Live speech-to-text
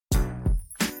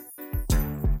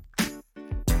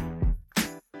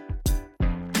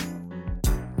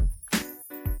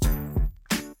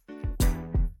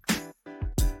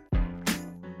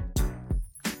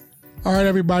All right,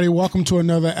 everybody, welcome to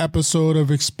another episode of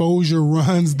Xposure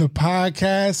Runs the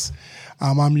podcast.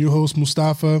 I'm your host,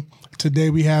 Mustafa. Today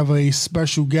we have a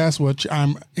special guest, which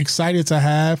I'm excited to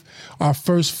have, our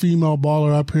first female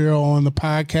baller up here on the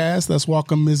podcast. Let's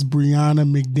welcome Miss Brianna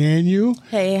McDaniel.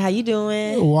 Hey, how you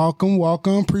doing? Welcome.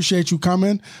 Appreciate you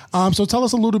coming. So tell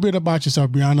us a little bit about yourself,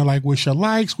 Brianna. Like, what's your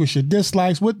likes, what's your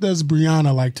dislikes? What does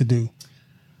Brianna like to do?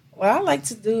 Well, I like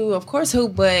to do, of course,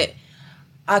 hoop, but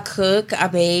I cook, I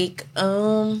bake.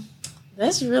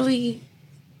 That's really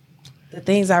the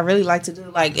things I really like to do.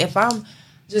 Like, if I'm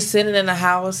just sitting in the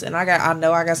house and I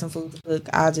know I got some food to cook,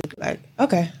 I'll just be like,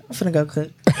 okay, I'm finna go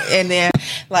cook. And then,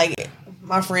 like,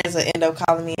 my friends will end up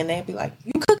calling me and they'll be like,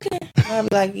 you cooking? And I'll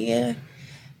be like, yeah. And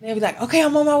they'll be like, okay,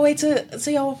 I'm on my way to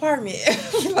your apartment.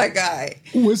 Like, all right.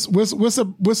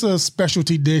 What's a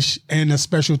specialty dish and a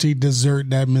specialty dessert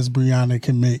that Miss Brianna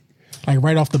can make? Like,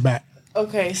 right off the bat.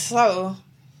 Okay, so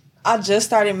I just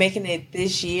started making it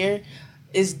this year.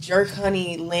 It's jerk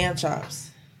honey lamb chops.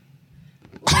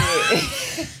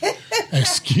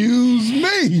 Excuse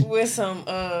me. With some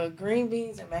green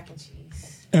beans and mac and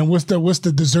cheese. And what's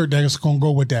the dessert that's gonna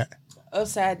go with that?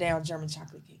 Upside down German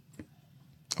chocolate cake.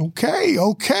 Okay.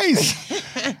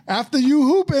 After you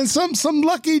hoop, and some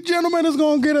lucky gentleman is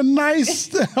gonna get a nice.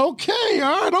 Okay,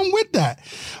 all right, I'm with that.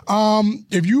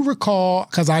 If you recall,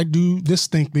 because I do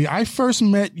distinctly, I first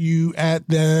met you at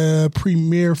the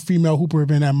premier female hooper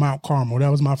event at Mount Carmel. That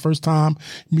was my first time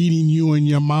meeting you and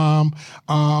your mom.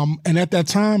 And at that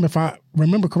time, if I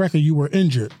remember correctly, you were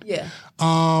injured. Yeah.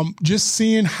 Just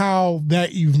seeing how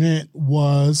that event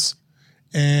was,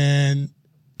 and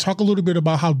talk a little bit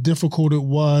about how difficult it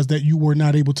was that you were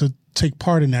not able to take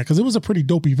part in that, because it was a pretty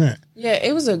dope event. Yeah,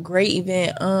 it was a great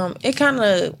event. It kind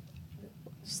of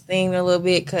stinged a little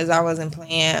bit because I wasn't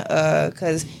playing.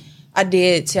 Because I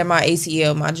did tear my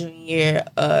ACL my junior year.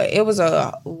 It was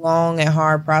a long and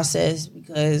hard process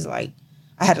because, like,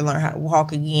 I had to learn how to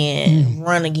walk again,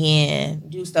 run again,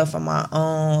 do stuff on my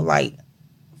own. Like,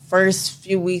 first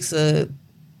few weeks of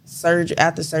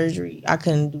after surgery, I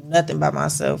couldn't do nothing by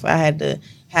myself. I had to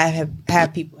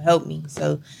have people help me.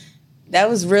 So that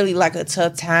was really like a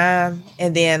tough time.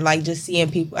 And then, like, just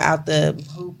seeing people out there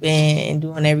hooping and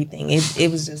doing everything,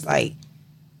 it was just like,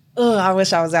 oh, I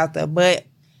wish I was out there. But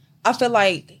I feel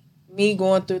like me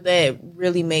going through that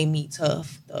really made me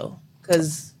tough, though,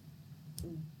 because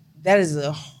that is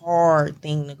a hard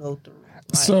thing to go through.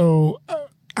 Like, so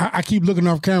I keep looking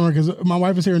off camera because my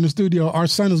wife is here in the studio. Our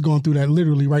son is going through that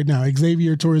literally right now.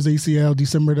 Xavier tore his ACL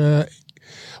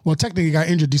technically got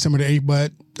injured December the 8th,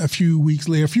 but a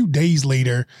few days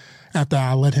later, after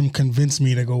I let him convince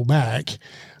me to go back,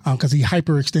 because he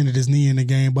hyperextended his knee in the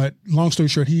game. But long story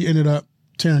short, he ended up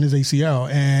tearing his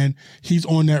ACL, and he's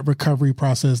on that recovery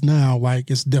process now.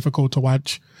 Like, it's difficult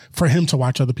for him to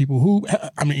watch other people who,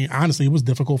 I mean, honestly, it was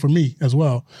difficult for me as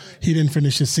well. He didn't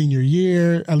finish his senior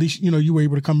year. At least, you were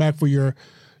able to come back for your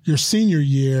senior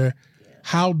year.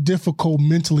 How difficult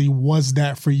mentally was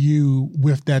that for you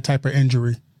with that type of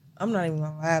injury? I'm not even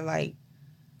gonna lie. Like,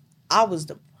 I was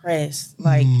depressed.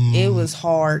 Like, it was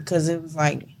hard because it was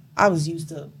like I was used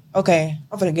to, okay,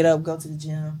 I'm gonna get up, go to the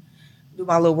gym, do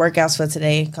my little workouts for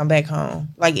today, come back home.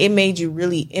 Like, it made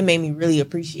me really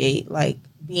appreciate, like,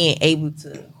 being able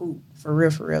to hoop for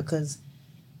real, because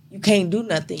you can't do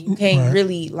nothing. You can't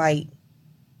really, like,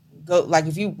 go, like,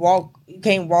 if you walk, you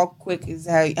can't walk quick as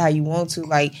how you want to.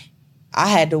 Like, I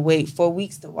had to wait 4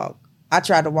 weeks to walk. I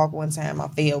tried to walk one time, I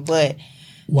failed, but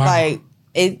like,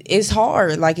 it's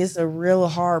hard. Like, it's a real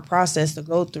hard process to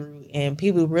go through, and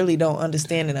people really don't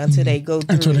understand it until they go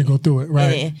through it.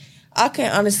 Right. And I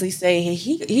can honestly say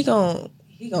he gonna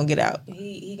get out.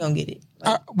 He gonna get it.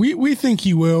 Like, we think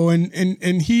he will,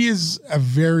 and he is a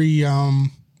very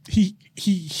he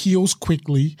heals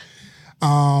quickly,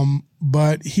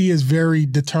 but he is very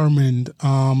determined.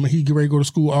 He get ready to go to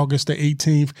school August the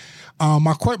 18th.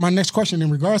 My next question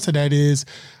in regards to that is,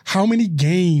 how many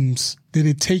games did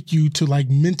it take you to, like,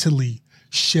 mentally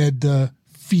shed the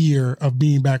fear of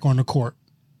being back on the court?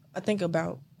 I think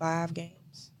about 5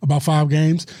 games. About 5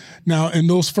 games. Now, in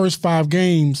those first 5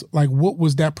 games, like, what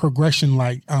was that progression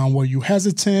like? Were you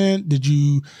hesitant? Did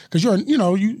you? Because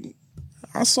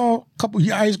I saw a couple of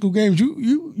your high school games.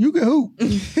 You can hoop.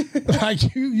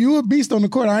 Like, you a beast on the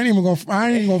court. I ain't even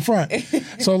gonna front.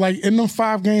 So, like, in them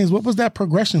 5 games, what was that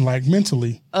progression like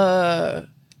mentally?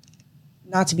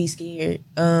 Not to be scared.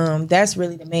 That's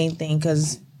really the main thing,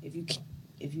 because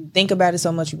if you think about it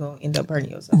so much, you're gonna end up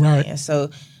hurting yourself. Right. Man. So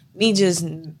me just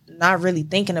not really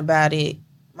thinking about it.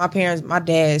 My parents, my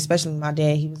dad, especially my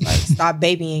dad, he was like, "Stop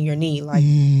babying your knee. Like,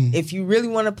 if you really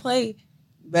want to play,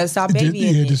 you better stop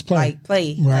babying it. Just play. Like,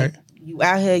 play. Right. Like, You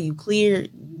out here, you clear.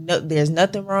 There's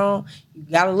nothing wrong. You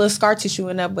got a little scar tissue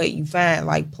in there, but you fine.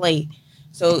 Like, play.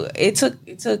 So it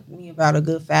took me about a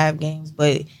good 5 games,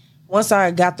 but once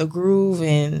I got the groove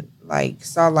and like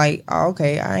saw like, oh,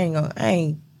 okay, I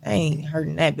ain't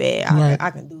hurting that bad.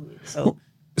 I can do it. So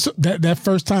that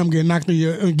first time getting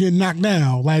knocked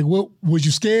down, like, what was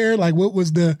you scared? Like, what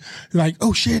was the like?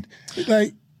 Oh shit!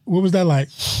 Like, what was that like?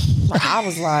 I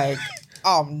was like,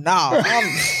 oh no!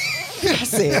 I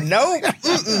said nope.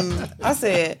 I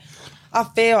said I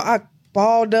fell. I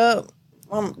balled up.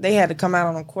 They had to come out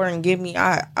on the court and get me.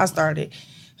 I started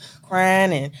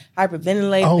crying and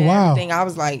hyperventilating and everything. I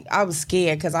was like, I was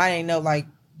scared because I didn't know, like,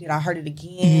 did I hurt it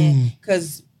again?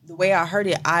 Because the way I hurt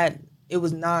it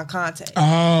was non-contact.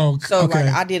 Oh, so okay.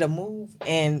 Like I did a move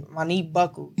and my knee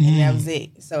buckled and that was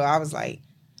it. So I was like,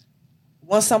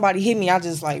 once somebody hit me, I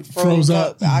just like froze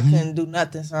up. I couldn't do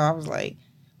nothing. So I was like,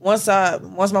 once my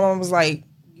mom was like,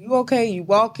 you okay? You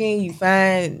walking? You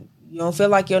fine? You don't feel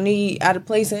like your knee out of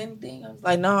place or anything? I was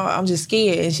like, no, I'm just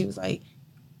scared. And she was like,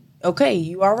 okay,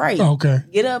 you all right. Okay.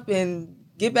 Get up and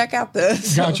get back out there.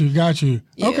 So, got you.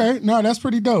 Yeah. Okay. No, that's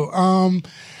pretty dope.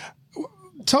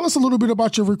 Tell us a little bit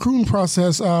about your recruiting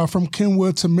process from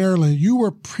Kenwood to Maryland. You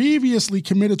were previously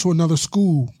committed to another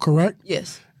school, correct?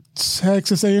 Yes.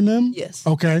 Texas A&M? Yes.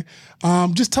 Okay.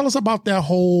 Just tell us about that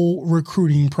whole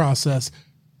recruiting process.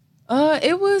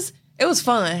 It was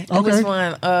fun. It was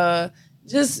fun.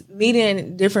 Just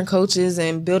meeting different coaches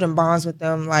and building bonds with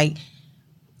them. Like,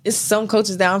 it's some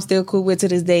coaches that I'm still cool with to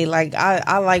this day. Like,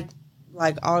 I like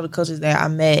all the coaches that I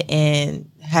met and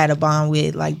had a bond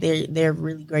with. Like, they're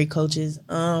really great coaches.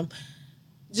 When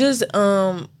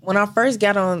I first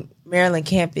got on Maryland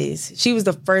campus, she was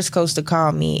the first coach to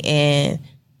call me and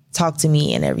talk to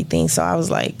me and everything. So I was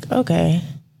like, okay.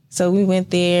 So we went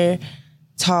there,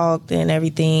 talked and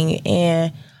everything,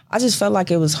 and I just felt like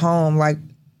it was home. Like,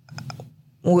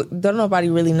 don't nobody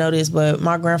really know this, but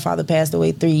my grandfather passed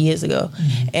away 3 years ago.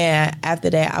 And after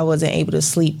that, I wasn't able to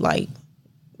sleep like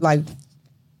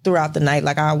throughout the night.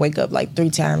 Like, I wake up like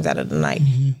 3 times out of the night.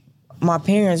 My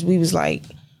parents, we was like,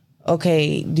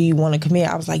 okay, do you want to commit?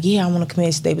 I was like, yeah, I want to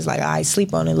commit. They was like, all right,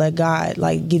 sleep on it. Let God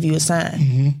like give you a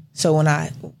sign. So when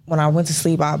I went to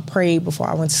sleep, I prayed before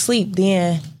I went to sleep.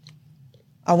 Then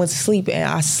I went to sleep and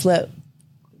I slept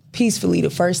peacefully the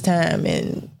first time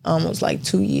in almost like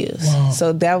 2 years. Wow.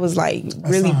 So that was like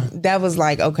that was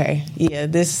like, okay, yeah,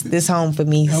 this home for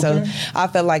me. Okay. So I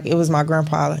felt like it was my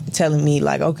grandpa telling me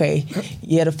like, okay,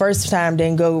 yeah, the first time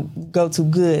didn't go too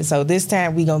good. So this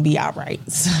time we gonna be all right.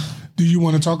 So. Do you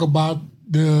want to talk about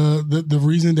the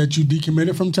reason that you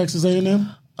decommitted from Texas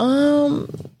A&M?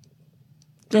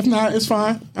 If not, it's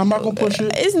fine. I'm not gonna push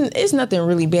it. It's nothing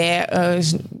really bad.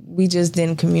 We just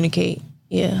didn't communicate.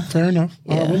 Yeah. Fair enough.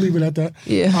 Yeah. We'll leave it at that.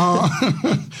 Yeah.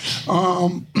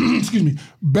 Excuse me.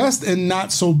 Best and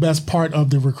not so best part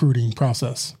of the recruiting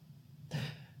process?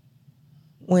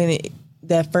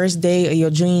 That first day of your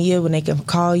junior year when they can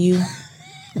call you,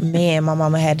 man, my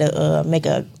mama had to make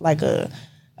a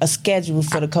schedule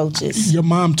for the coaches. Your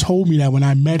mom told me that when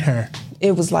I met her.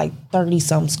 It was like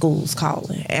 30-some schools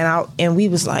calling. And we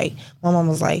was like, my mom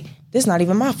was like, this not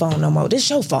even my phone no more. This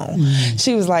your phone.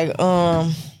 She was like,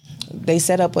 they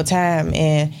set up a time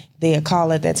and they'd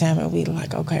call at that time and we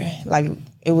like, okay. Like,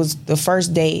 it was the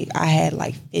first day I had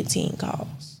like 15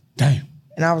 calls. Damn.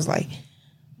 And I was like,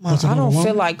 Mom, I don't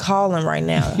feel like calling right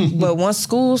now. But once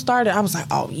school started, I was like,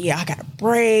 oh yeah, I got a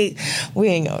break. We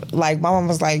ain't gonna, like, my mom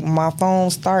was like, my phone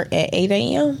start at 8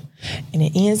 a.m. and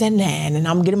it ends at 9 and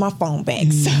I'm getting my phone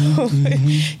back. So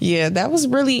yeah, that was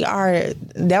really our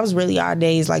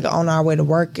days, like on our way to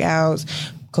workouts.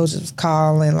 Coaches was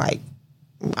calling, like,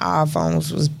 our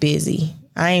phones was busy.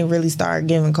 I ain't really started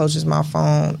giving coaches my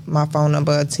phone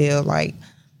number until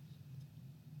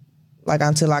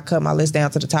until I cut my list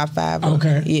down to the top 5.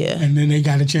 Okay. Yeah. And then they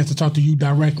got a chance to talk to you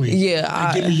directly.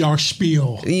 Yeah. Give me your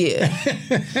spiel. Yeah.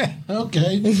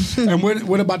 Okay. And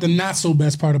what about the not so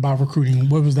best part about recruiting?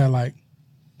 What was that like?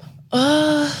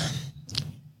 I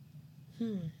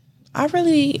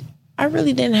really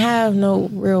didn't have no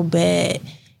real bad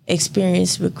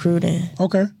experience recruiting.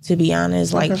 Okay. To be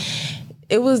honest, like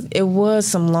it was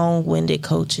some long-winded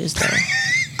coaches though.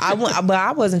 But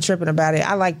I wasn't tripping about it.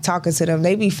 I like talking to them.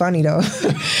 They be funny though.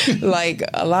 Like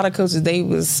a lot of coaches, they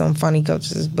was some funny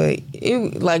coaches, but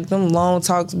it like them long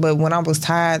talks. But when I was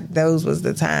tired, those was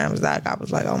the times like I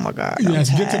was like, oh my God, I'm tired,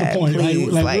 get to the point.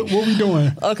 Please. Like what we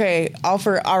doing? Okay,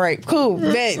 offer. All right, cool.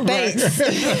 Thanks.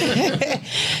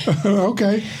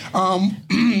 Okay.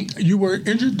 You were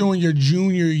injured during your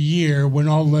junior year when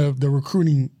all of the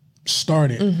recruiting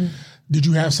started. did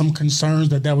you have some concerns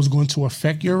that was going to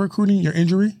affect your recruiting, your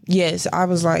injury? Yes, I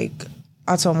was like,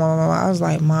 I told my mom, I was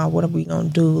like, Mom, what are we gonna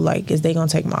do? Like, is they gonna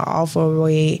take my offer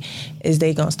away? Is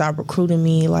they gonna stop recruiting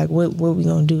me? Like, what we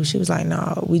gonna do? She was like,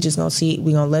 no, we just gonna see.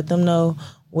 We gonna let them know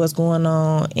what's going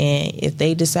on, and if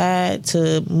they decide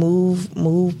to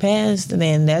move past,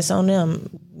 then that's on them.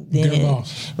 Then,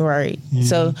 right. Mm-hmm.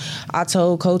 So I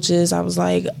told coaches, I was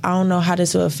like, I don't know how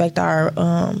this will affect our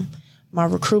my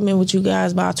recruitment with you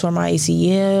guys, but I tore my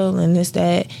ACL and this,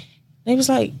 that. They was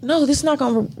like, no, this is not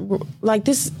going to, like,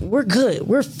 this, we're good.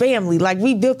 We're family. Like,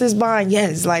 we built this bond,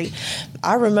 yes. Like,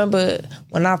 I remember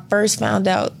when I first found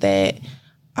out that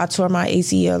I tore my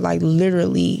ACL, like,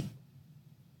 literally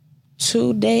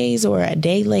 2 days or a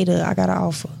day later, I got an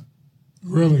offer.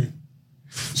 Really?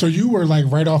 So you were, like,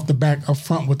 right off the back up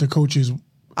front with the coaches?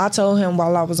 I told him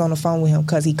while I was on the phone with him,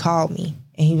 because he called me,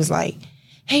 and he was like,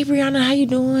 hey, Brianna, how you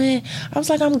doing? I was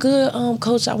like, I'm good,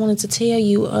 Coach. I wanted to tell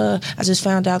you, I just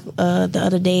found out the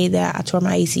other day that I tore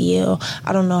my ACL.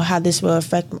 I don't know how this will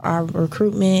affect our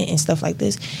recruitment and stuff like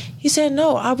this. He said,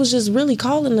 no, I was just really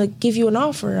calling to give you an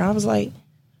offer. I was like,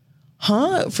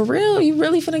 huh? For real? You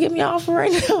really finna give me an offer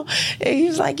right now? And he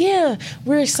was like, yeah,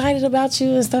 we're excited about you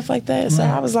and stuff like that. Right. So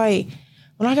I was like,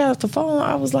 when I got off the phone,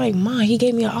 I was like, Mom, he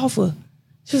gave me an offer.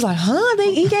 She was like, huh?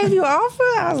 He gave you an offer?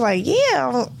 I was like,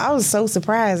 yeah. I was so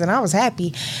surprised, and I was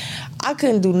happy. I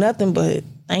couldn't do nothing but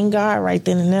thank God right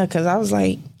then and there, because I was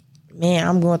like, man,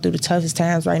 I'm going through the toughest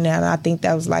times right now, and I think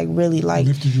that was like really like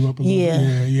lifted you up a little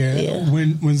bit. Yeah.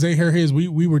 When Zay heard his,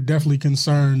 we were definitely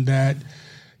concerned that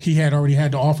he had already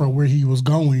had to offer where he was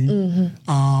going,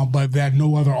 but that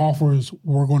no other offers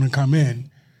were going to come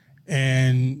in,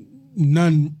 and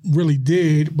none really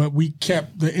did. But we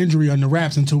kept the injury under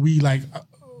wraps until we like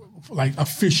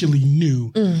officially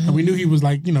knew. And we knew he was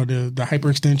like, the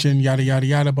hyperextension, yada, yada,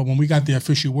 yada. But when we got the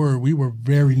official word, we were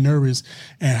very nervous.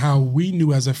 And how we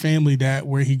knew as a family that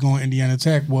where he going Indiana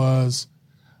Tech was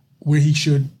where he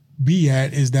should be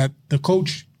at is that the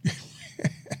coach,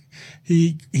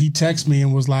 he texted me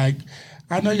and was like,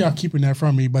 I know y'all keeping that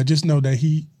from me, but just know that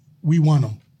we want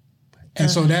him.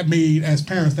 And so that made, as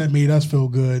parents, that made us feel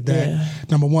good that,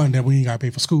 number one, that we ain't got to pay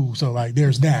for school. So, like,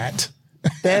 there's that.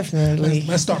 Definitely.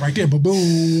 Let's start right there. But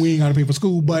boom, we ain't got to pay for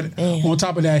school. But on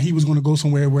top of that, he was going to go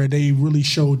somewhere where they really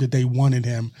showed that they wanted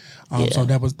him. So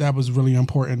that was really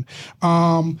important.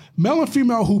 Male and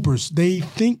female hoopers, they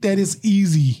think that it's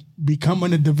easy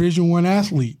becoming a Division I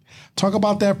athlete. Talk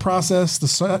about that process,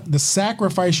 the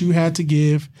sacrifice you had to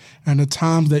give, and the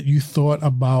times that you thought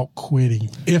about quitting,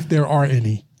 if there are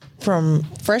any. From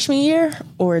freshman year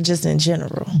or just in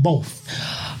general? Both.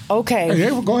 Okay. Hey,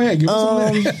 go ahead. Give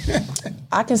us some.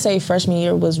 I can say freshman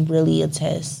year was really a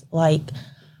test. Like,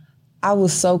 I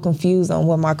was so confused on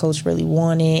what my coach really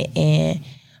wanted, and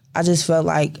I just felt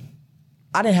like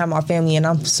I didn't have my family, and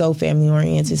I'm so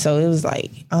family-oriented, so it was like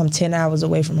I'm 10 hours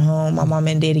away from home. My mom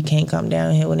and daddy can't come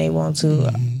down here when they want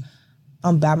to.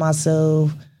 I'm by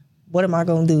myself. What am I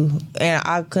going to do? And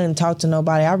I couldn't talk to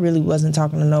nobody. I really wasn't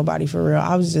talking to nobody for real.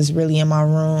 I was just really in my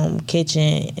room,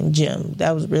 kitchen, and gym.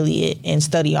 That was really it. And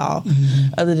study hall.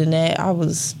 Other than that, I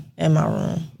was in my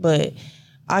room. But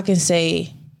I can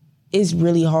say it's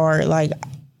really hard. Like,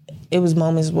 it was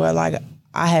moments where, like,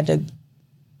 I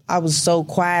was so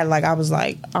quiet. Like, I was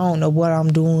like, I don't know what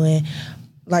I'm doing.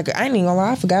 Like, I ain't even gonna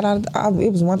lie. I forgot.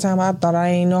 It was one time I thought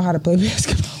I didn't know how to play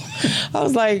basketball. I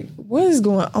was like, what is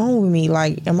going on with me?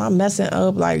 Like, am I messing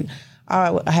up? Like,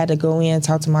 I had to go in and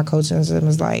talk to my coach and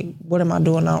was like, what am I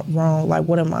doing wrong? Like,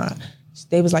 what am I?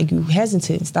 They was like, you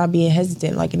hesitant. Stop being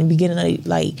hesitant. Like, in the beginning,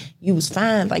 like, you was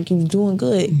fine. Like, you was doing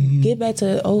good. Get back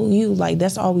to OU. Like,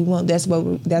 that's all we want. That's why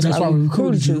we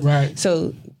recruited you. Right.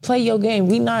 So play your game.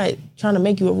 We not trying to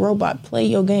make you a robot. Play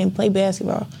your game. Play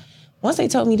basketball. Once they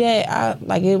told me that,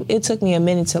 it took me a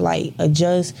minute to, like,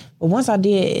 adjust. But once I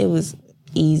did, it was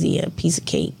easy, a piece of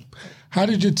cake. How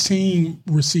did your team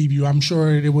receive you? I'm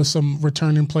sure there was some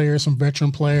returning players, some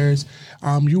veteran players.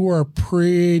 You were a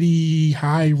pretty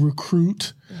high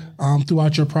recruit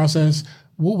throughout your process.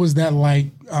 What was that like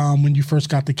when you first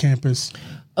got to campus?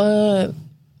 They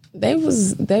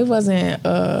was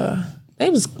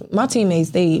my teammates,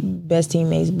 they best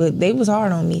teammates, but they was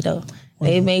hard on me though.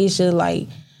 They made sure, like,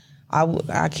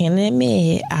 I can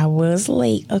admit I was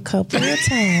late a couple of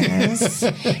times,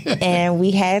 and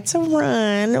we had to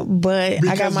run. But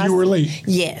because you were late.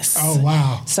 Yes. Oh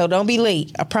wow! So don't be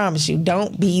late. I promise you,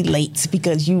 don't be late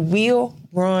because you will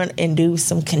run and do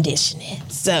some conditioning.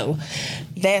 So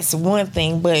that's one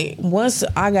thing. But once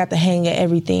I got the hang of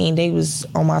everything, they was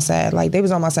on my side. Like, they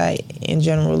was on my side in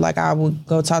general. Like, I would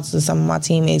go talk to some of my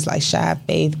teammates, like Shy,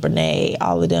 Faith, Brene,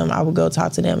 all of them. I would go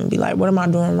talk to them and be like, what am I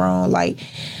doing wrong? Like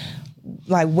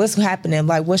what's happening?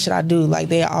 Like, what should I do? Like,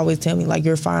 they always tell me, like,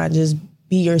 you're fine. Just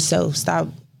be yourself. Stop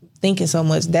thinking so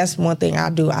much. That's one thing I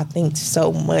do. I think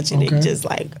so much, and it just,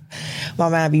 like, my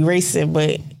mind be racing.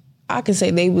 But I can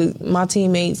say my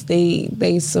teammates,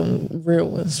 they some real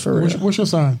ones for real. What's your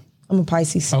sign? I'm a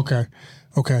Pisces. Okay.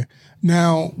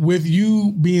 Now, with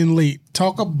you being late,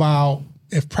 talk about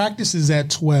if practice is at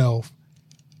 12,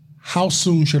 how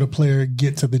soon should a player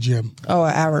get to the gym? Oh,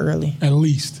 an hour early. At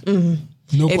least. Mm-hmm.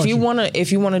 No question.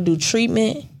 If you wanna do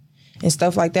treatment and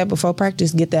stuff like that before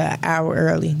practice, get there an hour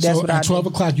early. That's what I do. At 12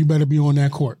 o'clock, you better be on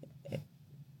that court.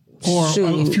 Or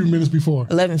a few minutes before.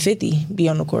 11:50, be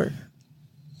on the court.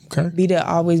 Okay. Be there,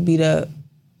 always be there.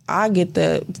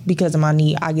 Because of my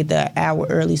knee, I get there an hour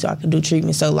early so I can do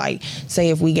treatment. So, like,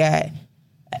 say if we got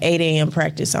 8 a.m.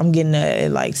 practice, I'm getting there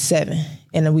at like 7.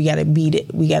 And then we gotta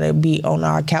be on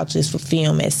our couches for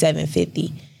film at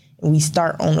 7:50. And we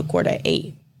start on the court at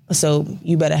 8. So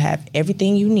you better have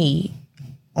everything you need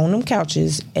on them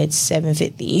couches at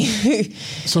 7:50.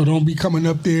 So don't be coming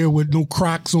up there with no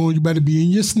Crocs on. You better be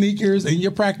in your sneakers and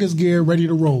your practice gear ready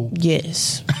to roll.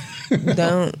 Yes.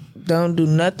 Don't do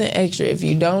nothing extra. If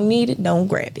you don't need it, don't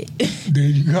grab it. There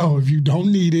you go. If you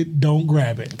don't need it, don't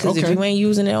grab it. Because if you ain't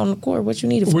using it on the court, what you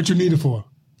need it for? What you need it for.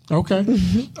 Okay.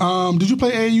 Did you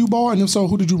play AAU ball? And if so,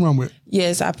 who did you run with?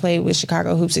 Yes, I played with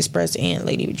Chicago Hoops Express and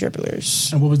Lady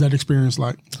Dribblers. And what was that experience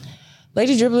like?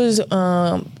 Lady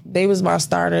Dribblers, they was my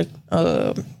starter.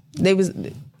 They was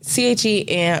CHE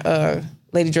and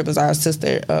Lady Dribblers are our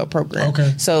sister program.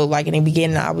 Okay. So, like, in the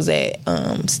beginning, I was at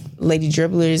Lady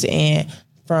Dribblers, and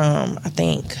from, I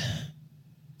think,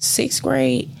 6th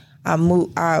grade,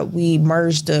 we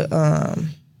merged the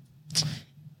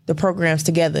programs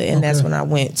together, and that's when I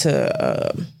went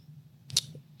to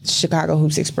Chicago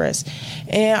Hoops Express.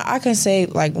 And I can say,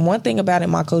 like, one thing about it,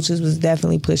 my coaches was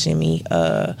definitely pushing me.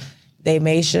 They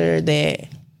made sure that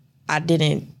I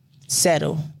didn't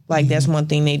settle. Like, that's one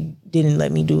thing they didn't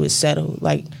let me do is settle.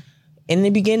 Like, in the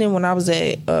beginning when I was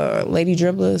at Lady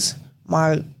Dribblers,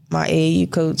 my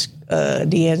AAU coach,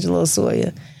 D'Angelo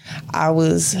Sawyer,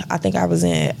 I think I was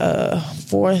in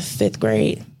 4th, 5th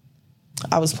grade.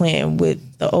 I was playing with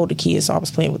the older kids, so I was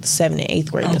playing with the 7th and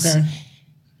 8th graders. Okay.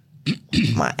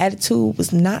 My attitude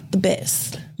was not the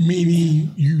best.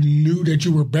 Meaning you knew that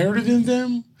you were better than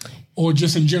them? Or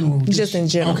just in general? Just in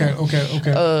general.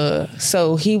 Okay.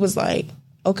 So he was like,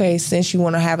 okay, since you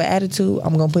want to have an attitude,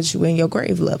 I'm going to put you in your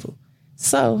grade level.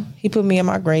 So he put me in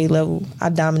my grade level. I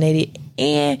dominated.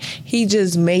 And he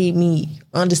just made me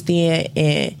understand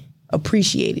and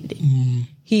appreciated it.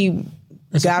 He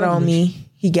got on me.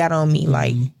 He got on me,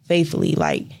 like, faithfully.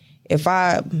 Like, if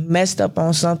I messed up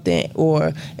on something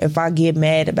or if I get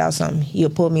mad about something, he'll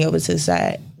pull me over to the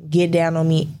side, get down on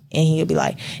me, and he'll be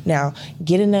like, now,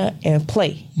 get in there and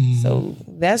play. So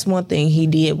that's one thing he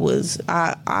did was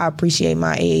I appreciate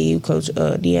my AAU coach,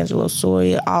 D'Angelo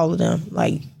Sawyer, all of them,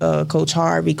 like Coach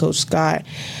Harvey, Coach Scott,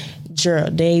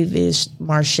 Gerald Davis,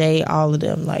 Marche, all of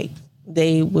them. Like,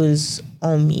 they was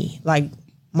on me. Like,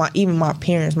 even my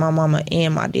parents, my mama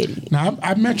and my daddy. Now,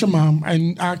 I met your mom,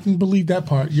 and I can believe that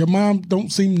part. Your mom don't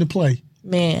seem to play.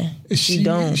 Man, she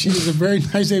don't. She was a very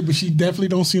nice lady, but she definitely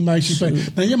don't seem like she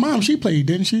played. Now, your mom, she played,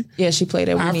 didn't she? Yeah, she played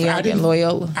at Whitney in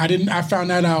Loyola. I found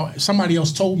that out. Somebody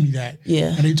else told me that. Yeah.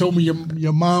 And they told me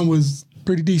your mom was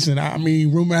pretty decent. I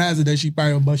mean, rumor has it that she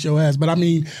probably will bust your ass. But, I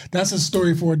mean, that's a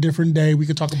story for a different day. We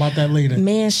could talk about that later.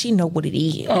 Man, she know what it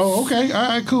is. Oh, okay. All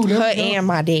right, cool. Her and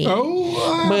my dad.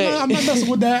 Oh, I'm not messing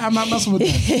with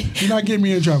that. You're not getting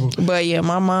me in trouble. But, yeah,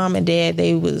 my mom and dad,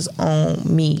 they was on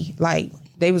me. Like,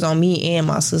 they was on me and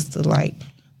my sister. Like,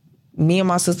 me and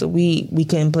my sister, we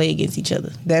couldn't play against each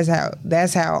other. That's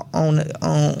how on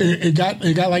it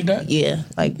got like that? Yeah.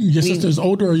 Like, your sister's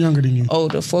older or younger than you?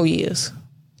 Older, 4 years.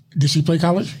 Did she play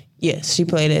college? Yes, she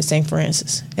played at St.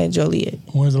 Francis at Joliet.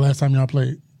 When was the last time y'all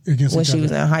played against each other? When she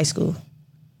was in high school.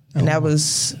 And that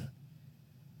was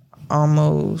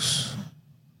almost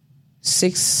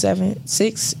 6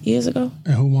 years ago.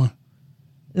 And who won?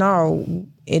 No,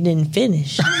 it didn't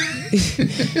finish.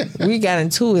 We got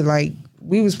into it, like,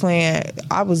 we was playing.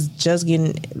 I was just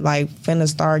finna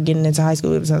start getting into high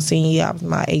school. It was her senior year. I was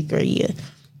my 8th grade year.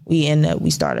 We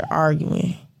started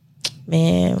arguing.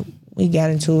 Man, we got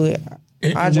into it.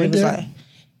 Audrey was like,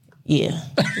 yeah,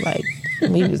 like,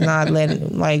 we was not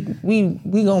letting, like, we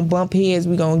gonna bump heads,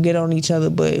 we gonna get on each other,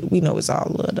 but we know it's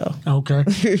all love, though. Okay.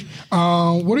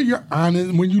 What are your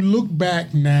honest, when you look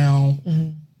back now,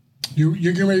 You're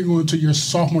getting ready to go into your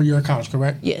sophomore year of college,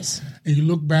 correct? Yes. And you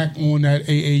look back on that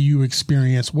AAU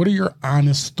experience. What are your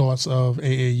honest thoughts of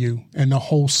AAU and the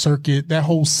whole circuit, that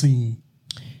whole scene?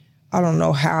 I don't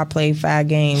know how I played 5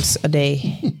 games a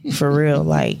day for real.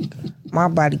 Like, my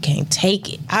body can't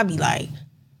take it. I be like,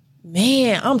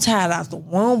 man, I'm tired after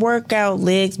one workout,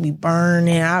 legs be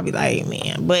burning. I be like,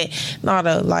 man, but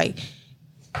not like,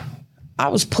 I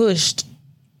was pushed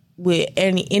with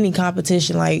any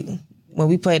competition. Like, when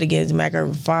we played against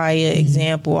Macker Fire,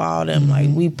 Example, all them, like,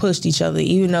 we pushed each other.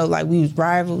 Even though, like, we was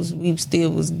rivals, we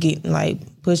still was getting, like,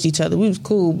 pushed each other. We was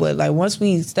cool, but, like, once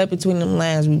we stepped between them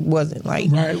lines, we wasn't.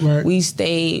 Like, right. We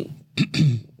stayed,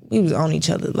 we was on each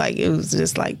other. Like, it was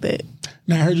just like that.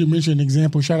 Now, I heard you mention an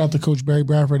Example. Shout out to Coach Barry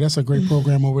Bradford. That's a great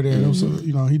program over there. Those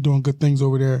are, he's doing good things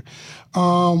over there.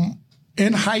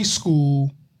 In high school,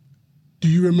 do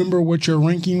you remember what your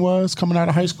ranking was coming out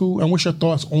of high school? And what's your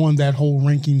thoughts on that whole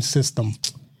ranking system?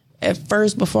 At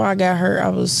first, before I got hurt, I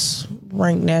was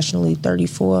ranked nationally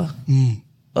 34.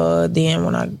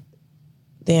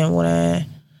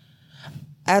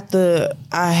 After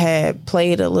I had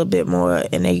played a little bit more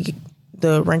and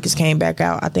the rankings came back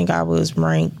out, I think I was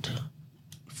ranked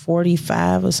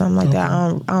 45 or something like that.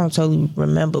 I don't totally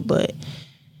remember, but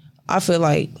I feel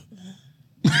like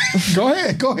Go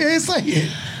ahead and say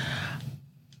it.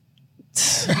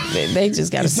 They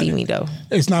just got to see me, though.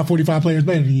 It's not 45 players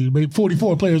better than you, but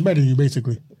 44 players better than you,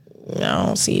 basically. I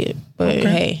don't see it. But,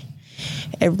 hey,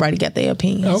 everybody got their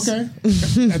opinions. Okay.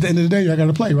 At the end of the day, y'all got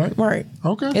to play, right? Right.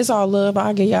 Okay. It's all love.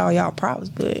 I'll give y'all props,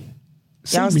 but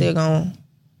y'all still going,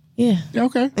 yeah.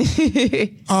 Okay.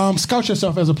 Scout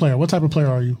yourself as a player. What type of player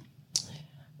are you?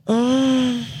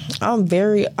 I'm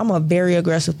a very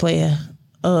aggressive player.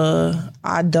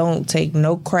 I don't take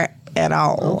no crap at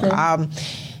all. Okay.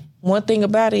 One thing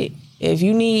about it, if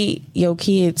you need your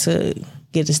kid to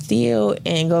get a steal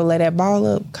and go lay that ball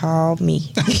up, call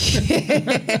me.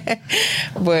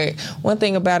 But one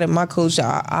thing about it, my coach,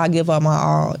 I give up my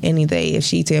all any day. If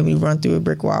she tell me run through a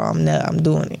brick wall, I'm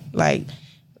doing it. Like,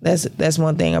 that's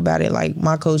one thing about it. Like,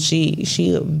 my coach,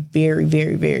 she a very,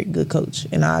 very, very good coach,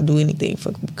 and I'll do anything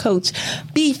for Coach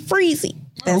B. Freezy.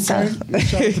 Shout out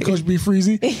to Coach B.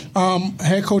 Freezy.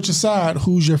 Head coach aside,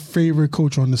 who's your favorite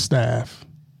coach on the staff?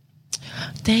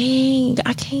 Dang,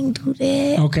 I can't do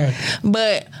that. Okay.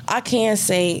 But I can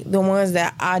say the ones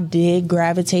that I did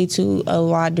gravitate to a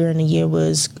lot during the year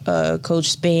was Coach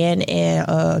Span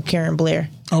and Karen Blair.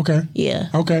 Okay. Yeah.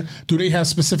 Okay. Do they have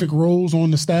specific roles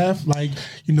on the staff? Like,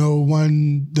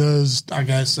 one does, I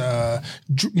guess,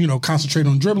 concentrate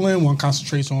on dribbling, one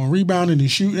concentrates on rebounding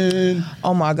and shooting.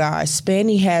 Oh, my God.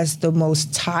 Spanny has the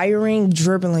most tiring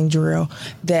dribbling drill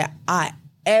that I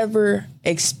ever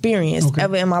experienced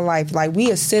ever in my life. Like,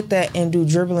 we'll sit there and do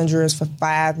dribbling drills for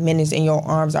 5 minutes and your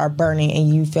arms are burning and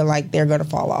you feel like they're going to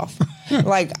fall off.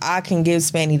 Like, I can give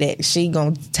Spanny that. She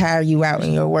going to tire you out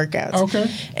in your workouts. Okay.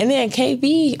 And then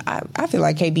KB, I feel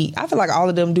like all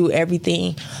of them do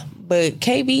everything. But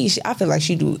KB, I feel like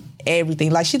she do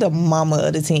everything. Like, she's the mama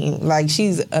of the team. Like,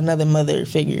 she's another mother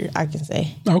figure, I can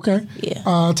say. Okay.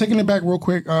 Yeah. Taking it back real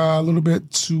quick, a little bit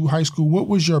to high school. What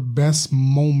was your best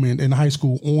moment in high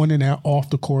school on and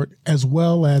off the court, as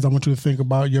well as I want you to think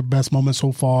about your best moment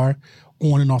so far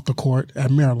on and off the court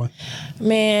at Maryland?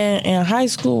 Man, in high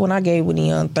school, when I gave Whitney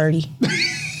Young 30.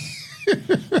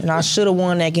 And I should have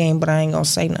won that game, but I ain't going to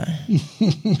say nothing.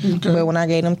 Okay. But when I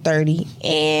gave them 30,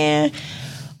 and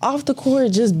off the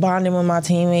court, just bonding with my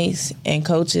teammates and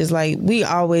coaches, like, we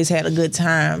always had a good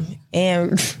time.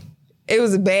 And it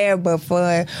was bad but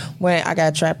fun when I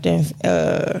got trapped in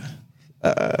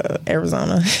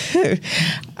Arizona.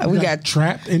 We got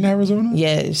trapped in Arizona?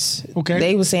 Yes. Okay.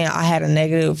 They were saying I had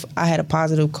a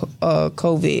positive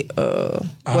COVID,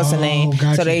 what's the name?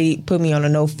 Gotcha. So they put me on a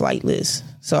no-flight list.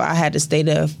 So I had to stay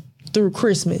there through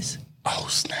Christmas. Oh,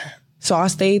 snap. So I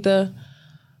stayed there.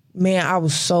 Man, I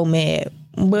was so mad.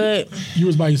 But you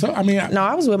was by yourself? I mean, no,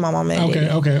 I was with my mom and daddy.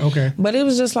 Okay. But it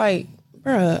was just like,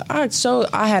 bruh,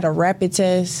 I had a rapid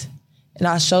test and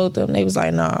I showed them. They was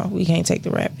like, nah, we can't take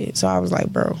the rapid. So I was like,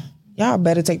 bro, y'all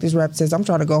better take this rapid test. I'm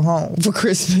trying to go home for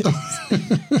Christmas.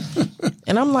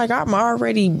 And I'm like,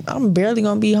 I'm barely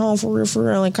gonna be home for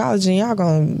real in college, and y'all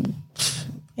gonna.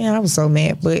 Yeah, I was so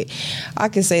mad, but I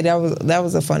can say that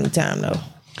was a funny time though.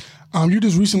 You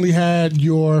just recently had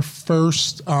your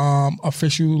first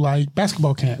official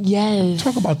basketball camp. Yes.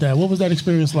 Talk about that. What was that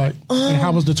experience like, and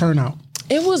how was the turnout?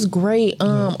 It was great.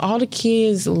 All the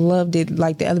kids loved it.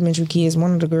 Like the elementary kids.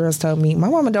 One of the girls told me, "My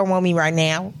mama don't want me right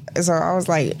now." So I was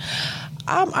like,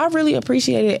 I really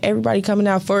appreciated everybody coming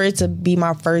out for it to be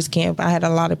my first camp. I had a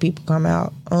lot of people come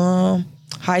out.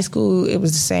 High school, it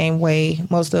was the same way.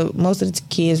 Most of the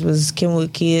kids was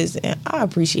Kenwood kids, and I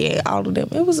appreciate all of them.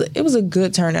 It was a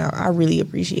good turnout. I really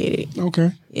appreciate it.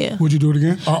 Okay. Yeah. Would you do it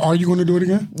again? Are you going to do it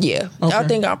again? Yeah. Okay. I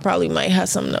think I probably might have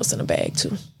something else in the bag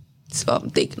too. So I'm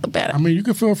thinking about it. I mean, you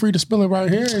can feel free to spill it right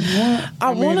here if you want.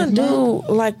 I want to do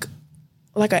like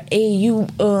an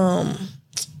AAU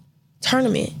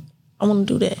tournament. I want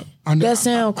to do that. That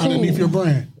sounds cool. Underneath your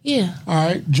brand. Yeah. All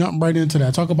right, jump right into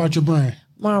that. Talk about your brand.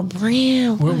 My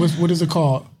brand. What is it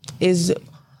called? Is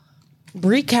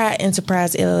Brianna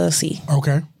Enterprise LLC.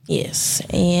 Okay. Yes,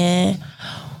 and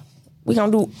we're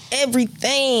gonna do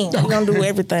everything. Okay. We're gonna do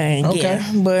everything. Okay.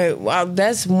 Yeah. But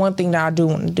that's one thing that I do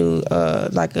want to do,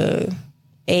 like a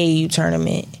AAU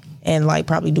tournament, and like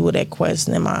probably do it at Quest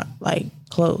and my like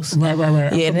close. Right.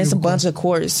 Yeah, and it's a bunch of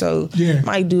courts, so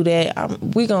might do that.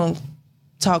 We're gonna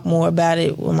talk more about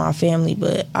it with my family,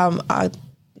 but I've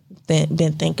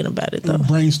been thinking about it though.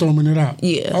 Brainstorming it out.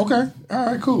 Yeah. Okay. All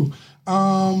right. Cool.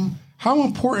 How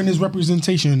important is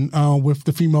representation with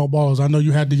the female ballers? I know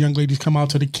you had the young ladies come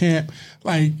out to the camp.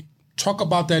 Like, talk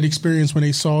about that experience when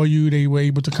they saw you. They were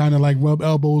able to kind of like rub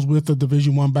elbows with a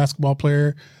Division I basketball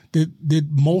player. Did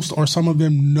most or some of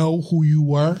them know who you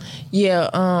were?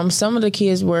 Yeah. Some of the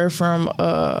kids were from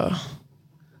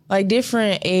like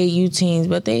different AAU teams,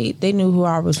 but they knew who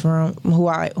I was from, who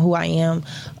I am.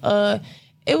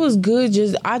 It was good.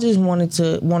 I just wanted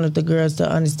the girls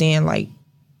to understand like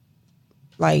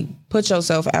put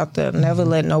yourself out there. Never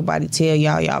let nobody tell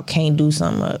y'all can't do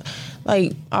something.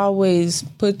 Like always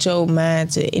put your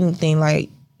mind to anything. Like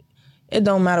it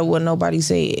don't matter what nobody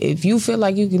say. If you feel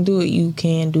like you can do it, you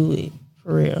can do it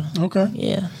for real. Okay.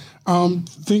 Yeah.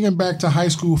 Thinking back to high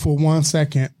school for 1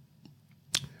 second,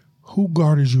 who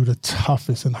guarded you the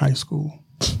toughest in high school?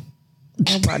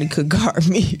 Nobody could guard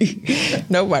me.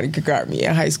 Nobody could guard me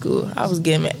in high school. I was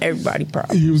giving everybody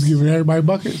problems. You was giving everybody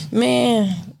buckets?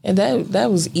 Man, and that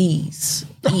was ease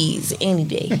any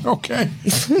day. Okay.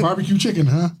 Barbecue chicken,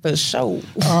 huh? For sure.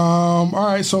 All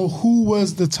right, so who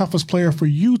was the toughest player for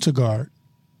you to guard?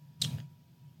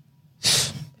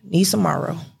 Nisa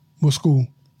Morrow. What school?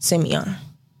 Simeon.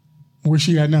 Where's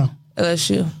she at now?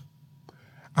 LSU.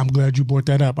 I'm glad you brought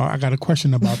that up. I got a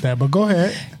question about that, but go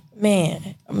ahead.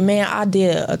 Man, I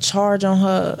did a charge on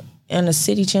her in the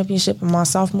city championship in my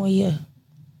sophomore year.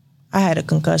 I had a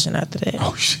concussion after that.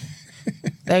 Oh, shit.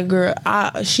 That girl,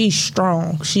 she's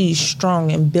strong. She's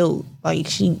strong and built. Like,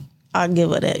 I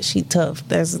give her that. She tough.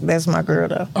 That's my girl,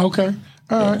 though. Okay.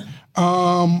 All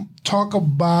right. Talk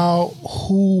about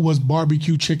who was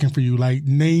barbecue chicken for you. Like,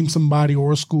 name somebody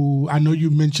or a school. I know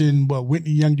you mentioned,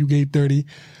 Whitney Young, you gave 30.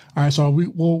 All right, so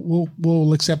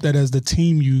we'll accept that as the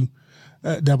team you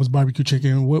that was barbecue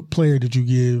chicken. What player did you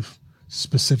give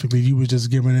specifically? You were just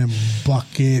giving them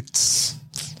buckets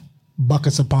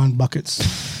upon buckets.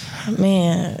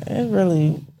 Man,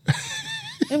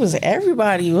 it was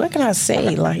everybody. What can I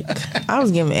say? Like, I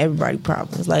was giving everybody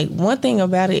problems. Like, one thing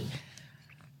about it,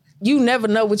 you never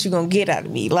know what you're gonna get out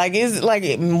of me. Like, it's like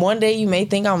one day you may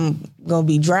think I'm gonna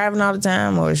be driving all the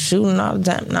time or shooting all the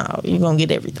time. No, you're gonna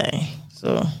get everything.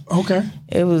 So okay,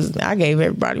 I gave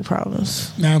everybody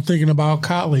problems. Now I'm thinking about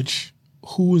college.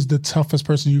 Who is the toughest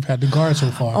person you've had to guard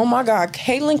so far? Oh my God,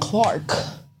 Caitlin Clark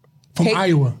from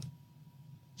Iowa.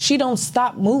 She don't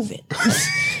stop moving.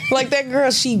 Like that girl,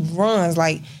 she runs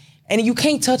like, and you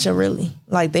can't touch her really.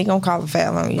 Like they gonna call a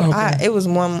foul on you. Okay. It was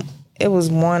one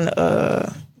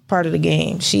part of the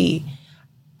game.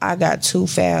 I got 2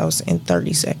 fouls in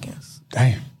 30 seconds.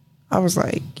 Damn. I was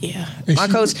like, yeah. My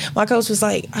coach was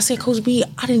like, I said, Coach B,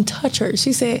 I didn't touch her.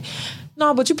 She said,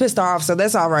 no, but you pissed her off, so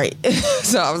that's all right.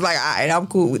 So I was like, all right, I'm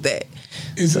cool with that.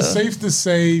 Is it safe to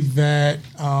say that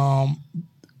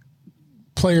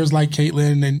players like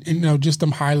Caitlin and just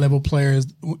them high level players,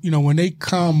 when they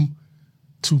come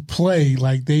to play,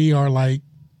 like they are like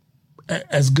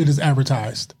as good as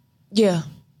advertised? Yeah.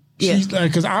 Yeah.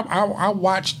 Because I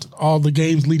watched all the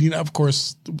games leading up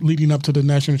to the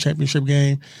national championship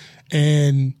game,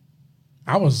 and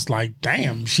I was like,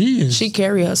 damn, she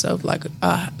carry herself like in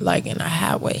a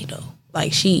highway though.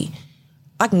 Like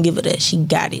I can give her that. She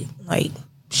got it. Like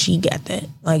she got that.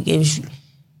 Like if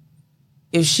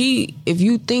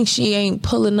you think she ain't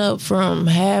pulling up from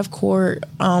half court,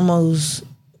 almost,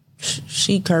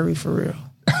 she Curry for real.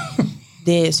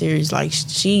 Dead serious. Like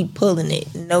she pulling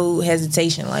it, no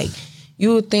hesitation. Like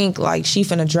you would think like she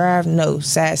finna drive. No,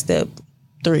 sidestep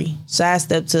 3,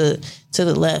 sidestep to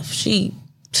the left. She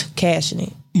cashing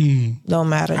it. Don't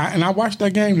matter. And I watched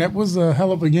that game. That was a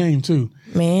hell of a game too,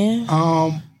 man.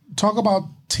 Talk about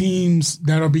teams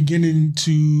that are beginning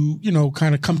to, you know,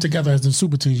 kind of come together as the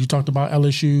super teams. You talked about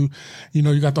LSU. You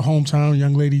know, you got the hometown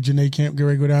young lady, Janae Camp, get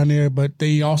ready to go down there. But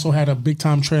they also had a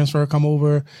big-time transfer come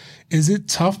over. Is it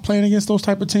tough playing against those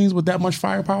type of teams with that much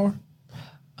firepower?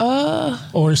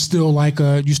 Or it's still like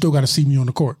you still got to see me on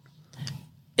the court?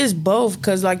 It's both,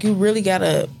 because, like, you really got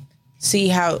to see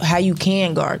how you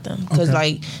can guard them. Because,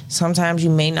 like, sometimes you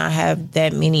may not have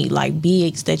that many, like,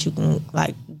 bigs that you can,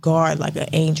 like, guard, like an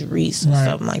Angel Reese or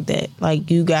something like that.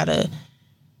 Like, you gotta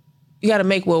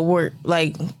make what work.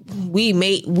 Like, we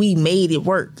made it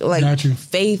work. Like,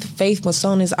 Faith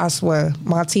Masonis, I swear,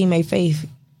 my teammate Faith,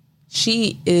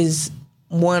 she is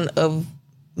one of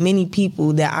many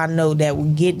people that I know that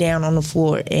will get down on the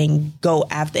floor and go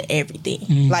after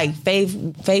everything. Like,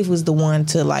 Faith was the one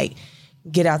to, like,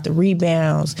 get out the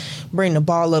rebounds, bring the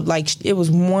ball up. Like, it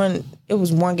was one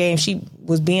game she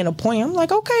was being a point. I'm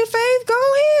like, okay, Faith,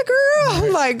 go ahead, girl.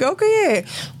 I'm like, okay.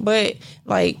 But,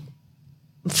 like,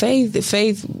 Faith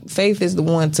is the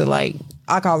one to, like,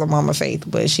 I call her Mama Faith,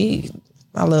 but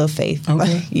I love Faith. Okay.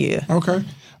 Like, yeah. Okay.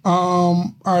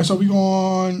 All right, so we're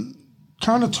going to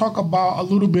kind of talk about a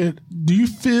little bit. Do you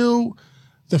feel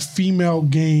the female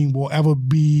game will ever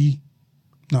be,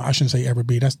 no, I shouldn't say ever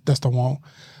be, that's the wrong,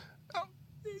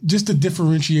 just the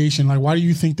differentiation. Like, why do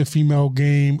you think the female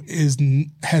game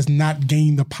has not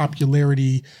gained the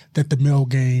popularity that the male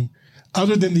game,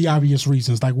 other than the obvious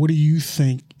reasons? Like, what do you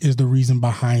think is the reason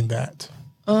behind that?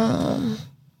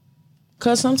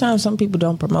 Because sometimes some people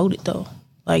don't promote it, though.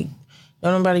 Like,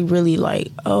 nobody really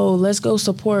like, oh, let's go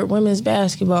support women's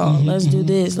basketball. Let's do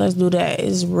this. Let's do that.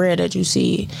 It's rare that you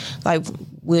see, like,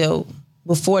 well,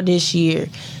 before this year,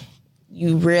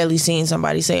 you rarely seen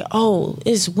somebody say, oh,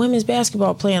 it's women's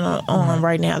basketball playing on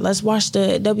right now. Let's watch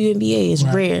the WNBA. It's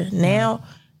rare. Now,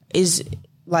 it's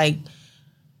like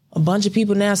a bunch of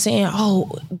people now saying,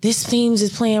 oh, this team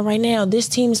is playing right now. This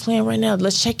team is playing right now.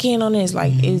 Let's check in on this.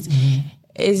 Like,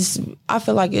 it's I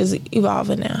feel like it's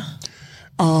evolving now.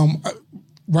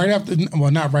 Right after,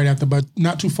 well, not right after, but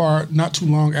not too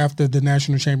long after the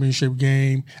national championship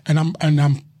game, and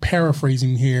I'm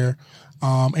paraphrasing here.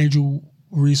 Angel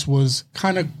Reese was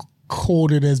kind of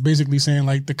quoted as basically saying,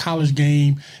 like, the college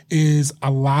game is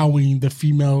allowing the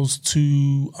females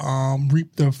to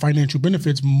reap the financial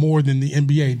benefits more than the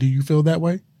NBA. Do you feel that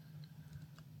way?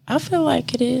 I feel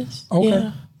like it is. Okay.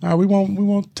 Yeah. We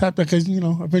won't tap that because, you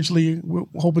know, eventually we're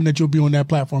hoping that you'll be on that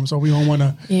platform. So we don't want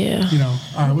to, you know,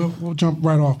 all right, we'll jump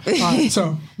right off. All right,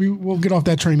 so we'll get off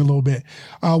that train a little bit.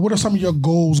 What are some of your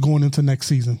goals going into next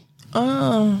season?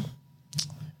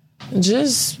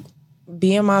 Just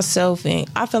being myself, and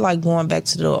I feel like going back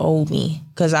to the old me,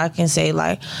 because I can say,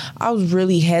 like, I was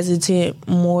really hesitant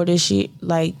more this year,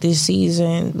 like this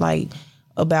season, like,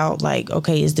 about, like,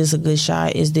 okay, is this a good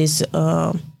shot? Is this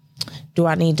do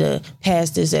I need to pass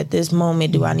this at this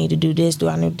moment? Do I need to do this? Do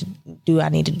I need to do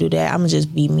that? I'm gonna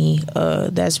just be me.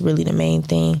 That's really the main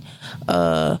thing.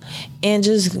 And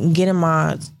just getting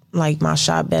my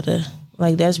shot better.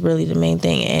 Like, that's really the main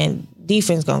thing. And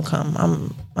defense gonna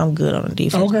come. I'm good on the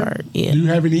defense part. Yeah. Do you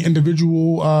have any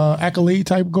individual accolade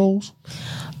type goals?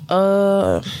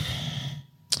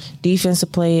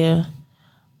 Defensive player.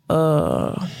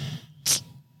 I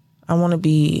want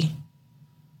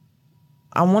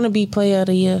to be player of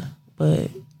the year, but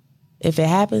if it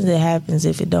happens, it happens.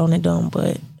 If it don't, it don't.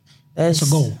 But that's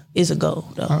a goal. It's a goal,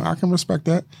 though. I can respect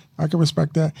that.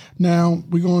 Now,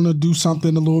 we're going to do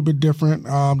something a little bit different.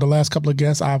 The last couple of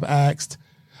guests I've asked,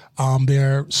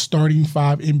 their starting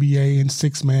 5 NBA and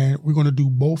 6-man. We're going to do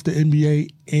both the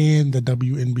NBA and the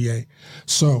WNBA.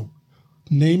 So,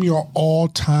 name your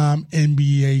all-time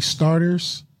NBA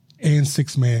starters and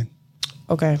 6-man.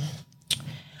 Okay.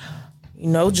 You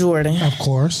know Jordan. Of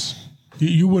course.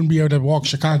 You wouldn't be able to walk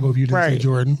Chicago if you didn't say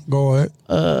Jordan. Go ahead.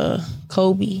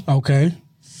 Kobe. Okay.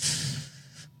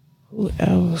 Who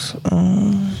else?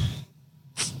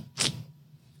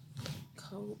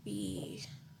 Kobe.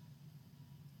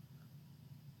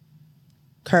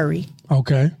 Curry.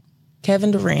 Okay.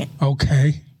 Kevin Durant.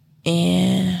 Okay.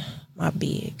 And my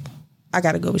big. I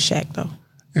got to go with Shaq, though.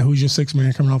 And who's your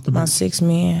 6-man coming off the bench? My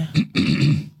 6-man.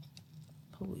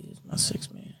 Who is my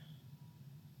 6-man?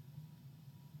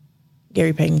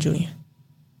 Gary Payton Jr.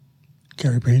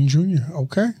 Gary Payton Jr.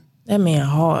 Okay. That man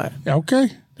hard.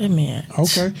 Okay. That man.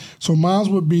 Okay. So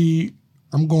mine would be,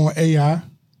 I'm going AI.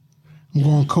 I'm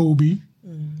going Kobe.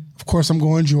 Of course, I'm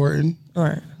going Jordan.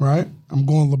 Right. I'm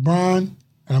going LeBron,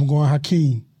 and I'm going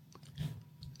Hakeem.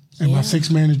 And my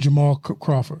 6-man is Jamal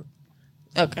Crawford.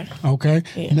 Okay.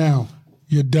 Yeah. Now,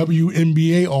 your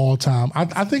WNBA all-time.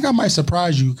 I think I might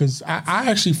surprise you because I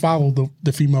actually followed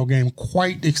the female game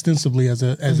quite extensively as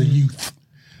a youth.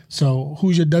 So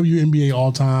who's your WNBA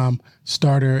all-time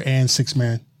starter and six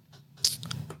man?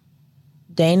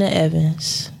 Dana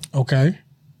Evans. Okay.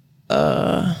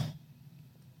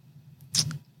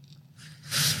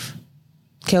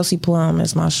 Kelsey Plum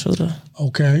is my shooter.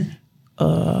 Okay.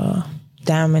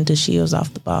 Diamond DeShields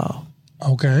off the ball.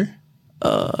 Okay.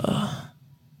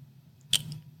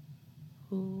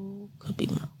 Who could be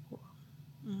my four?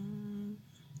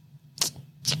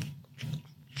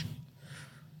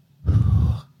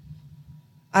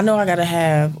 I know I gotta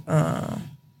have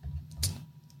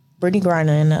Brittany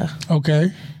Griner in there.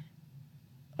 Okay.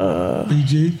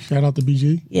 BG. Shout out to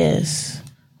BG. Yes.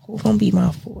 Who's gonna be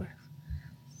my four?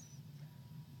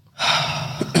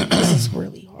 This is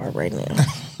really hard right now.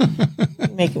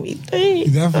 Making me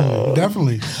think.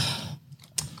 Definitely.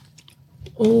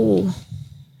 Oh.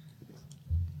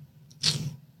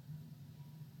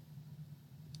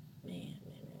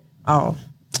 Oh.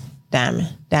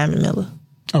 Diamond Miller.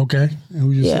 Okay.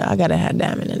 I gotta have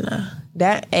Diamond in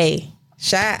there.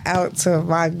 Shout out to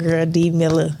my girl D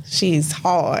Miller. She's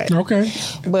hard. Okay.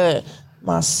 But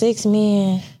my six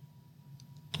man.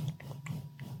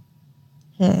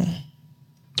 I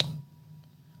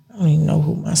don't even know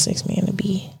who my six man to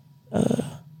be.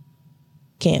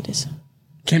 Candace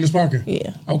Parker.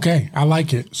 Yeah. Okay, I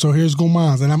like it. So here's go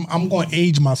mine, and I'm going to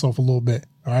age myself a little bit.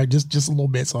 All right, just a little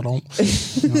bit, so don't.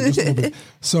 Just a little bit.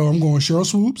 So I'm going Cheryl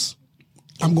Swoops.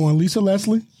 I'm going Lisa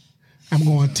Leslie. I'm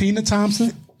going Tina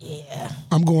Thompson. Yeah.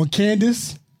 I'm going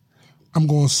Candace. I'm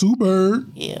going Sue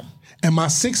Bird. Yeah. And my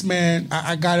six man,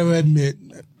 I got to admit,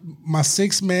 my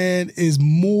six man is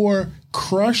more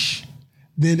crush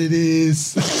than it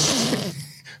is.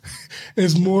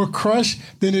 It's more crush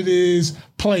than it is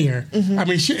player. Mm-hmm. I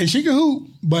mean, she can hoop,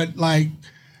 but like,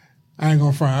 I ain't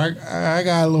gonna front. I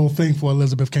got a little thing for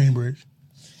Elizabeth Cambridge.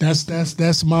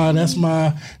 That's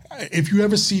my. If you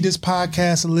ever see this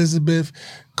podcast, Elizabeth,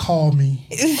 call me.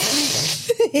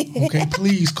 Okay,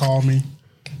 please call me.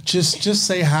 Just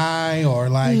say hi or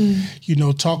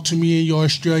talk to me in your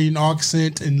Australian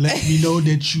accent and let me know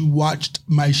that you watched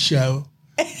my show.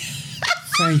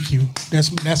 Thank you.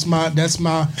 That's my.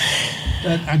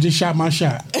 I just shot my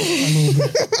shot a little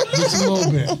bit, just a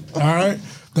little bit. All right,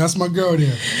 that's my girl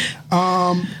there.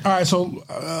 All right, so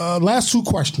last two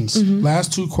questions. Mm-hmm.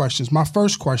 Last two questions. My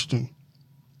first question.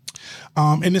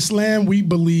 In Islam, we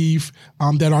believe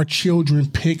that our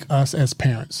children pick us as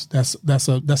parents. That's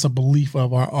a belief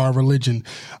of our religion.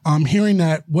 Hearing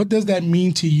that, what does that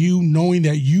mean to you, knowing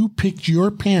that you picked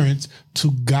your parents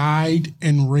to guide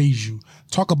and raise you?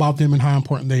 Talk about them and how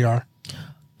important they are.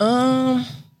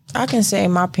 I can say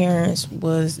my parents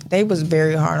was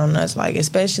very hard on us, like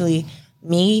especially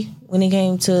me when it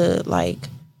came to like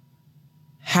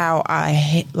how I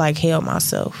held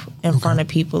myself in front of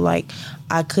people. Like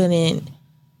I couldn't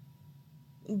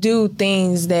do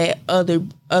things that other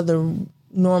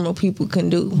normal people can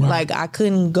do. Right. Like I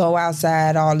couldn't go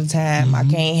outside all the time. Mm-hmm. I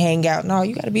can't hang out. No,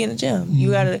 you got to be in the gym. Mm-hmm.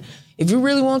 You got to. If you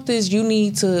really want this, you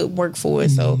need to work for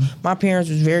it. Mm-hmm. So my parents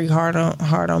was very hard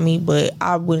on me, but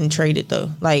I wouldn't trade it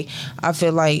though. Like I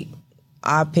feel like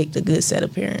I picked a good set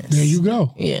of parents. There you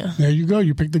go. Yeah. There you go.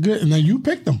 You picked the good, and then you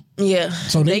picked them. Yeah.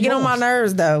 So they get on my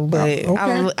nerves though, but okay.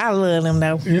 I love them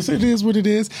though. Yes, it is what it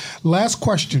is. Last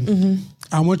question. Mm-hmm.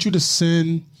 I want you to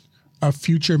send a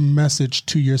future message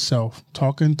to yourself.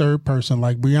 Talk in third person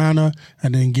like Brianna,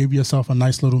 and then give yourself a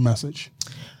nice little message.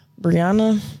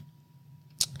 Brianna,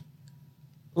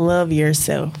 love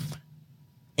yourself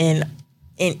in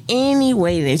any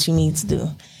way that you need to do.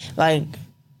 Like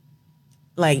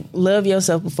love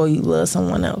yourself before you love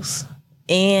someone else.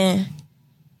 And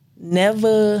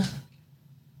never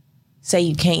say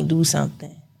you can't do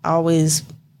something. Always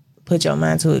put your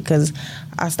mind to it, because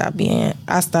what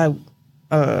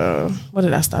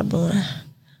did I stop doing?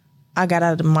 I got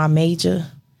out of my major,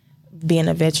 being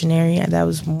a veterinarian. That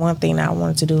was one thing that I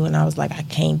wanted to do, and I was like, I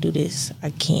can't do this.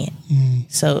 I can't.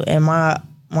 Mm. So, and my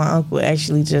uncle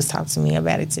actually just talked to me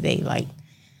about it today. Like,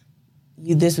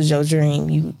 this was your dream.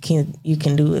 You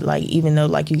can do it. Like, even though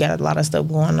like you got a lot of stuff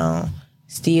going on,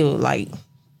 still like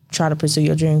try to pursue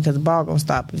your dream, because the ball gonna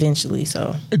stop eventually.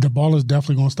 So the ball is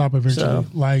definitely gonna stop eventually. So,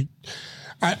 like,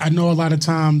 I know a lot of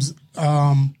times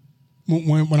when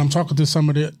I'm talking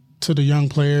to to the young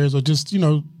players, or just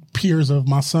peers of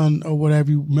my son or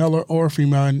whatever, male or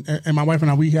female, and my wife and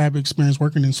I, we have experience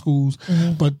working in schools,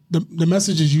 mm-hmm. but the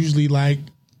message is usually like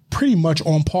pretty much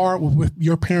on par with what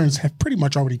your parents have pretty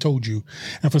much already told you.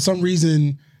 And for some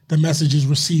reason, the message is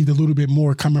received a little bit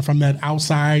more coming from that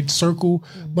outside circle,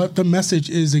 mm-hmm. but the message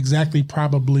is exactly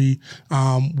probably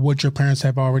what your parents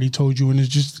have already told you. And it's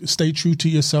just stay true to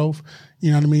yourself.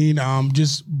 You know what I mean?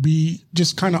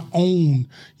 Just kind of own,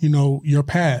 your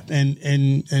path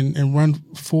and run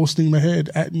full steam ahead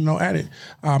at it.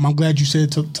 I'm glad you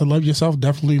said to love yourself.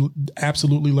 Definitely,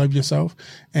 absolutely love yourself.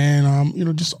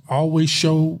 And, just always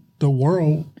show the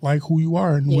world like who you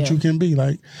are and what you can be.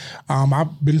 Like,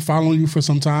 I've been following you for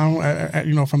some time,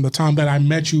 from the time that I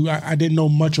met you. I didn't know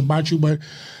much about you, but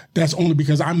that's only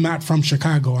because I'm not from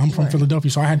Chicago. I'm from Philadelphia.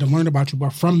 So I had to learn about you.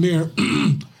 But from there,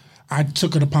 I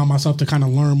took it upon myself to kind of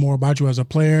learn more about you as a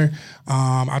player.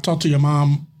 I talked to your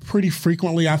mom pretty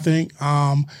frequently, I think.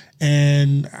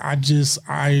 And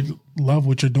I love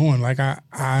what you're doing. Like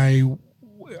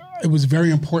it was very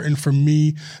important for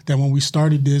me that when we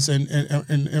started this,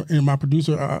 and my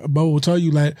producer, Bo, will tell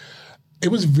you that it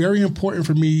was very important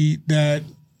for me that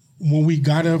when we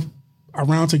got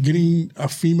around to getting a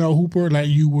female hooper, like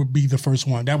you would be the first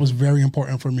one. That was very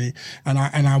important for me. And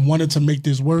I wanted to make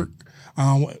this work,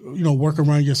 work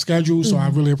around your schedule. So I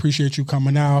really appreciate you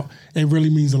coming out. It really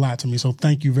means a lot to me. So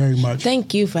thank you very much.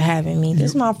 Thank you for having me.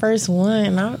 This is my first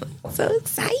one. I'm so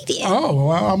excited. Oh,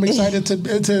 well, I'm excited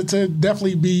to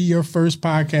definitely be your first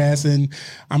podcast, and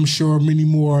I'm sure many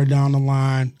more down the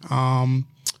line.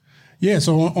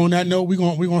 So on that note, we're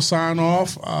gonna sign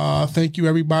off. Thank you,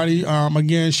 everybody.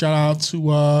 Again, shout out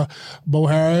to Bo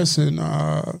Harris and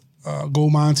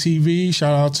Goldmine TV.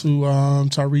 Shout out to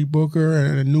Tariq Booker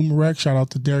and Numerec. Shout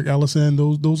out to Derek Ellison.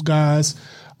 Those guys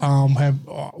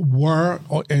were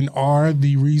and are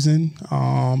the reason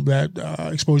that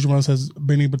Xposure Runs has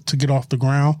been able to get off the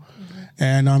ground.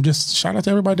 And just shout out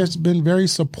to everybody that's been very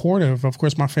supportive. Of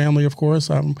course, my family, of course.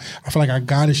 I feel like I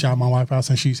got to shout my wife out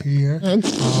since she's here.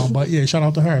 But yeah, shout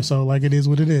out to her. So like it is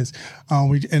what it is.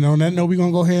 And on that note, we're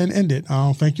going to go ahead and end it.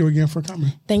 Thank you again for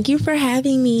coming. Thank you for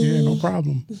having me. Yeah, no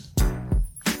problem.